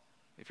talk.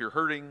 If you're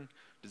hurting,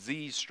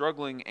 diseased,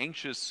 struggling,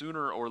 anxious,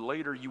 sooner or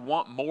later, you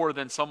want more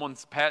than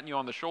someone's patting you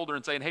on the shoulder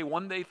and saying, hey,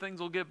 one day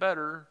things will get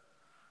better.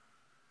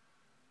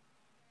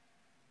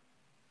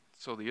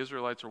 So the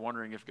Israelites are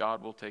wondering if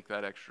God will take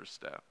that extra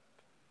step.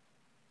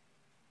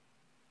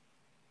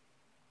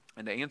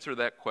 And to answer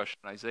that question,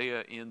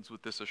 Isaiah ends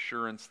with this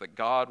assurance that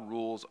God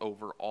rules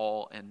over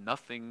all and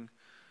nothing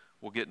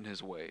will get in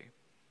his way.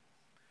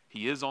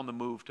 He is on the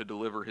move to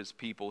deliver his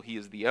people. He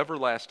is the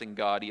everlasting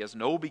God. He has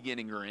no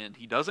beginning or end.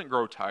 He doesn't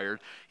grow tired.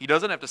 He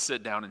doesn't have to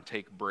sit down and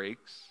take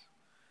breaks.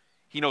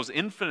 He knows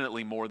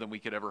infinitely more than we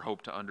could ever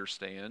hope to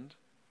understand.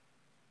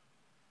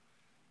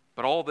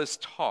 But all this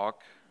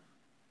talk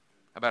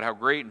about how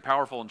great and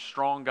powerful and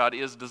strong God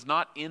is does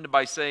not end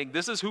by saying,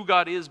 this is who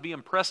God is, be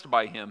impressed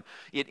by him.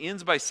 It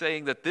ends by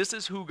saying that this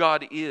is who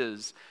God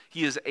is.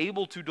 He is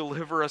able to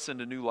deliver us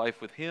into new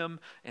life with him,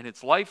 and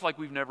it's life like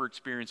we've never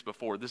experienced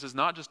before. This is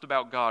not just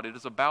about God, it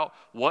is about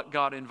what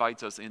God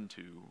invites us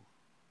into.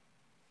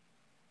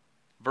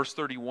 Verse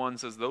 31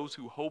 says, those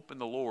who hope in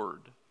the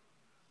Lord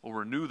will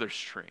renew their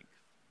strength.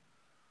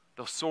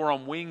 They'll soar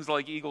on wings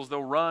like eagles.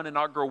 They'll run and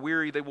not grow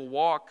weary. They will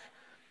walk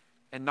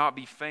and not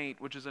be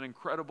faint, which is an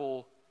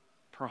incredible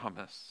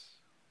promise.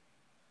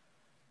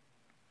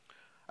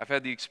 I've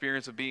had the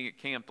experience of being at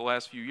camp the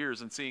last few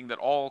years and seeing that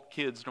all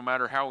kids, no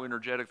matter how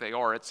energetic they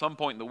are, at some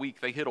point in the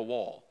week they hit a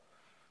wall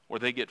or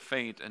they get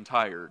faint and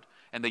tired.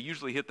 And they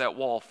usually hit that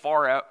wall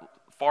far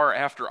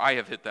after I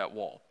have hit that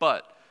wall.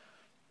 But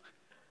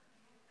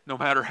no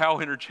matter how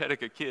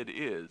energetic a kid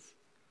is,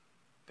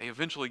 they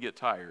eventually get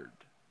tired.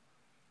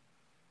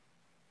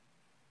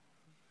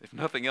 If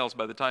nothing else,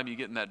 by the time you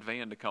get in that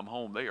van to come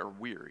home, they are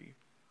weary.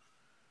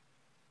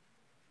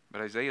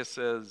 But Isaiah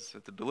says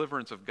that the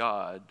deliverance of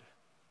God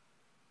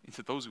is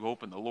that those who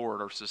hope in the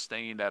Lord are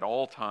sustained at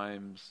all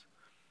times,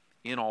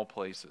 in all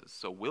places.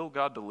 So will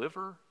God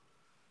deliver?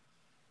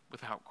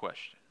 Without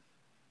question.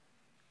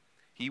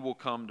 He will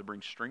come to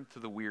bring strength to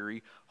the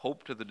weary,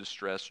 hope to the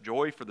distressed,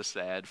 joy for the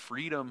sad,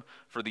 freedom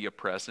for the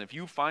oppressed. And if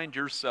you find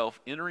yourself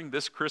entering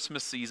this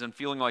Christmas season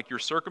feeling like your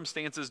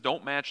circumstances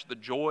don't match the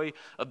joy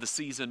of the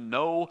season,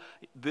 know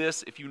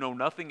this, if you know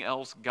nothing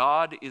else,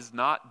 God is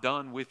not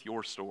done with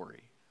your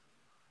story.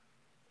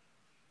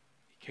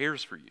 He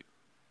cares for you.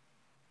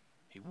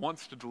 He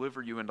wants to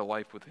deliver you into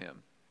life with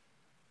him.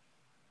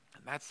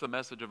 And that's the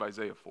message of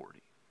Isaiah 40.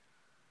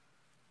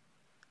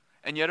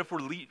 And yet if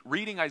we're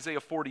reading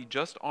Isaiah 40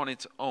 just on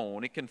its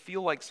own, it can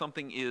feel like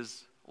something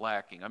is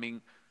lacking. I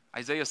mean,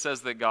 Isaiah says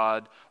that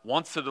God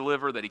wants to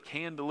deliver, that he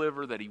can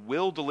deliver, that he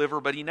will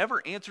deliver, but he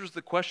never answers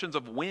the questions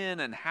of when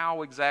and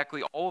how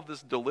exactly all of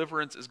this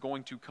deliverance is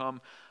going to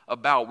come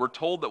about. We're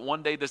told that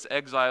one day this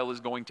exile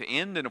is going to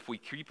end, and if we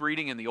keep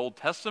reading in the Old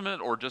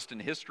Testament or just in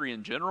history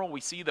in general,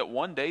 we see that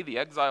one day the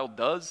exile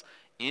does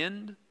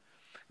end.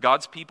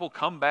 God's people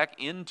come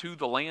back into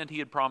the land he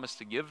had promised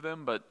to give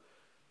them, but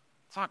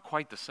it's not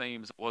quite the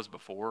same as it was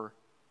before.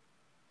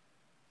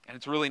 And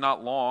it's really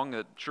not long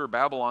that, sure,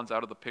 Babylon's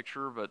out of the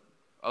picture, but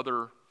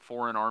other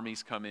foreign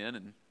armies come in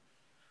and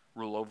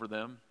rule over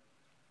them.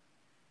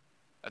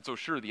 And so,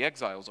 sure, the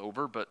exile's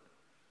over, but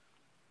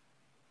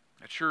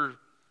it sure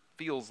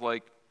feels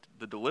like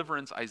the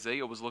deliverance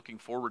Isaiah was looking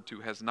forward to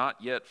has not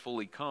yet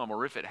fully come,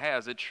 or if it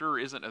has, it sure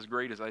isn't as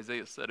great as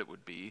Isaiah said it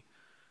would be.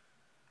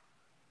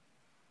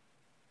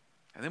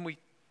 And then we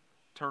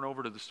turn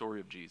over to the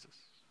story of Jesus.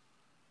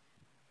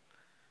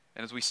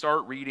 And as we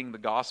start reading the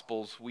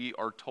Gospels, we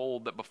are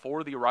told that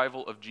before the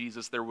arrival of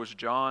Jesus, there was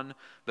John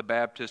the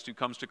Baptist who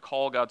comes to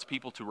call God's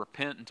people to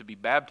repent and to be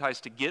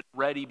baptized, to get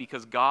ready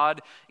because God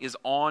is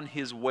on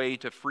his way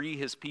to free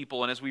his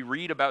people. And as we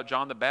read about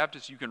John the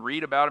Baptist, you can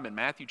read about him in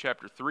Matthew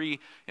chapter 3,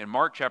 in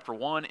Mark chapter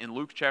 1, in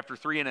Luke chapter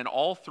 3, and in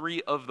all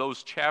three of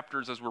those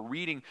chapters, as we're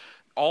reading,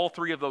 all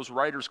three of those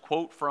writers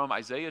quote from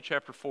Isaiah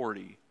chapter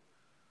 40,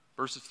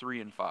 verses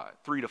 3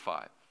 to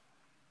 5.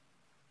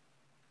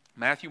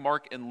 Matthew,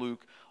 Mark, and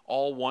Luke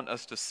all want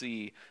us to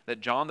see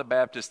that John the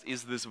Baptist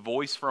is this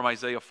voice from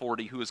Isaiah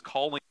 40 who is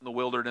calling in the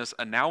wilderness,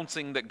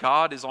 announcing that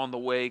God is on the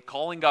way,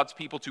 calling God's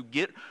people to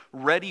get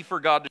ready for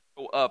God to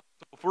show up.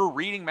 So if we're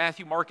reading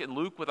Matthew, Mark, and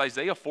Luke with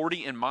Isaiah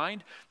 40 in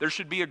mind, there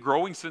should be a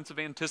growing sense of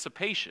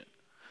anticipation.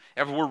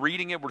 If we're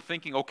reading it, we're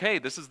thinking, okay,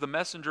 this is the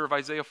messenger of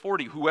Isaiah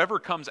 40. Whoever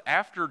comes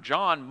after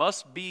John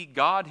must be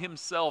God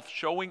himself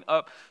showing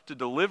up to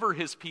deliver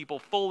his people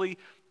fully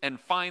and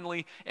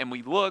finally. And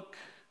we look,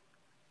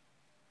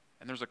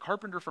 and there's a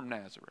carpenter from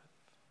Nazareth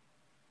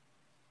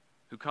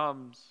who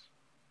comes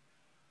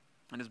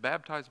and is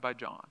baptized by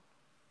John.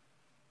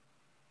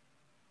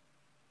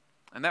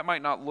 And that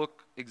might not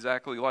look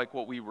exactly like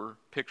what we were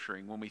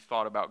picturing when we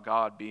thought about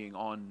God being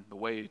on the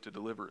way to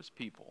deliver his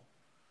people.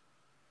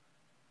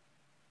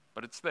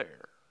 But it's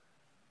there.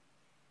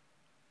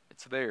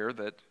 It's there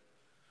that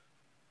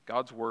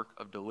God's work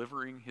of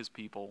delivering his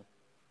people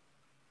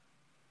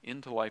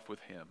into life with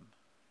him,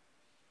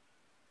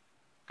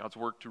 God's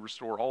work to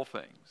restore all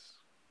things,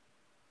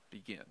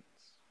 begins.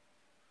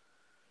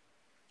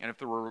 And if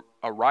the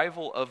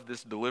arrival of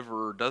this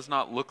deliverer does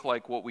not look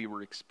like what we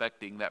were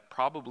expecting, that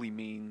probably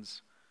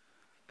means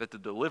that the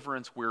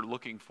deliverance we're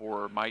looking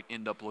for might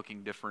end up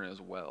looking different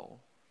as well.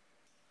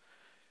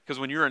 Because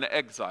when you're in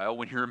exile,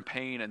 when you're in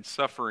pain and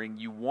suffering,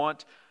 you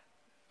want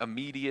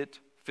immediate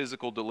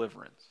physical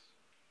deliverance.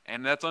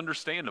 And that's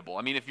understandable.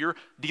 I mean, if you're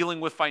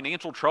dealing with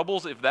financial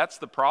troubles, if that's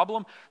the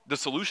problem, the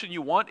solution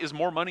you want is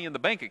more money in the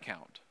bank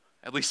account.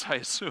 At least I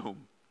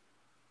assume.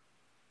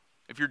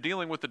 If you're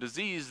dealing with a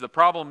disease, the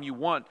problem you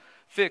want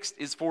fixed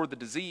is for the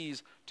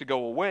disease to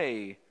go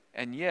away.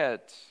 And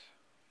yet,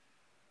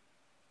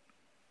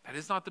 that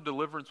is not the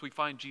deliverance we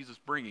find Jesus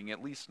bringing,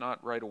 at least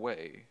not right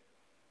away.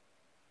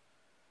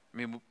 I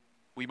mean,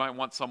 We might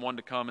want someone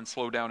to come and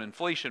slow down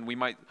inflation. We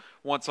might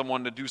want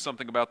someone to do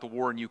something about the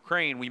war in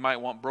Ukraine. We might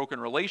want broken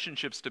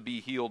relationships to be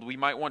healed. We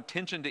might want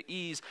tension to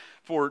ease,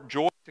 for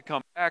joy to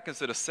come back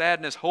instead of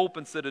sadness, hope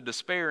instead of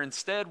despair.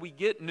 Instead, we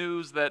get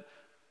news that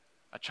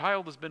a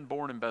child has been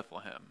born in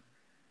Bethlehem.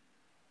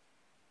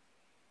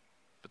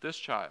 But this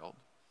child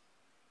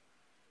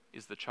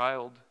is the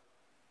child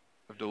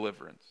of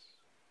deliverance.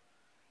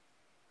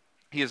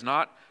 He has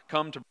not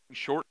come to bring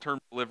short-term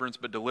deliverance,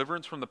 but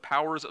deliverance from the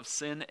powers of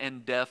sin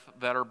and death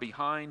that are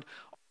behind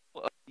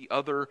all of the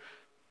other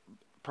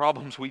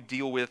problems we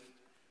deal with,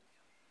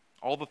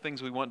 all the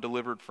things we want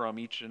delivered from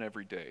each and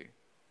every day.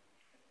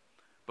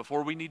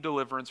 Before we need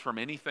deliverance from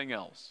anything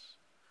else,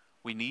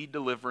 we need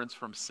deliverance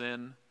from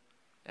sin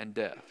and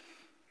death.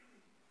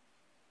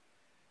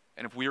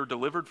 And if we are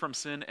delivered from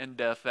sin and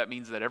death, that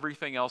means that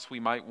everything else we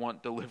might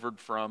want delivered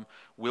from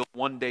will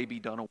one day be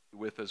done away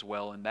with as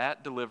well. And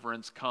that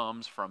deliverance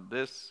comes from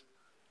this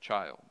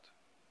child.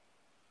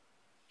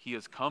 He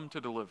has come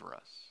to deliver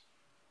us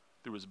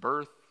through his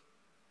birth,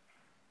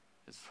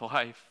 his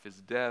life, his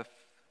death,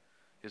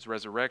 his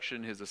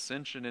resurrection, his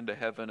ascension into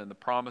heaven, and the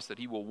promise that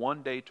he will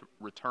one day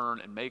return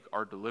and make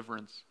our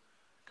deliverance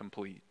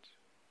complete.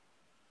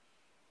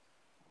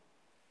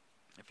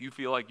 If you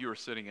feel like you are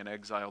sitting in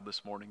exile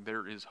this morning,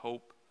 there is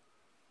hope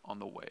on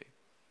the way.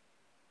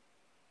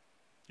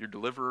 Your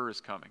deliverer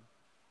is coming,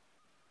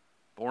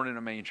 born in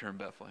a manger in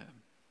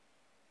Bethlehem.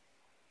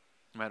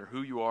 No matter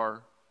who you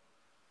are,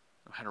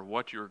 no matter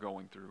what you are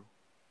going through,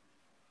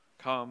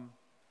 come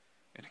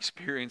and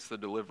experience the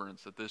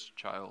deliverance that this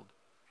child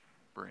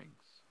brings.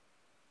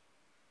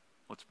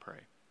 Let's pray.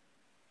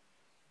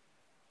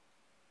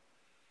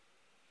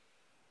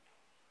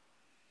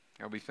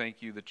 God, we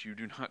thank you that you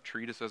do not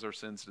treat us as our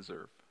sins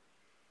deserve.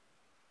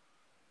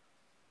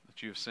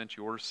 That you have sent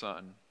your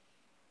Son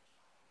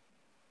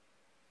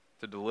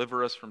to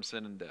deliver us from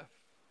sin and death,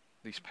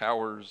 these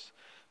powers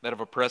that have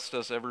oppressed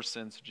us ever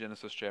since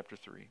Genesis chapter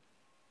 3.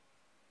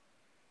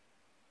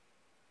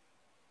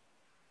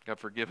 God,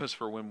 forgive us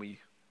for when we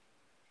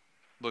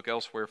look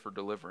elsewhere for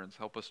deliverance.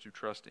 Help us to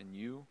trust in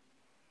you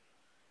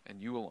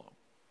and you alone,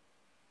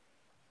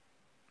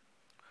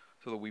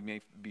 so that we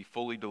may be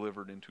fully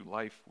delivered into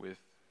life with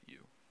you.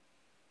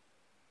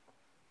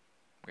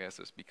 We ask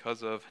this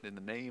because of and in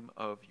the name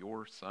of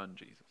your Son,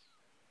 Jesus.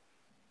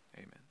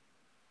 Amen.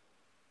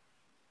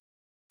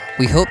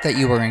 We hope that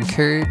you were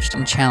encouraged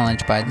and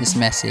challenged by this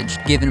message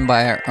given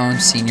by our own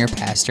senior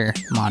pastor,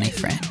 Monty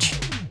French.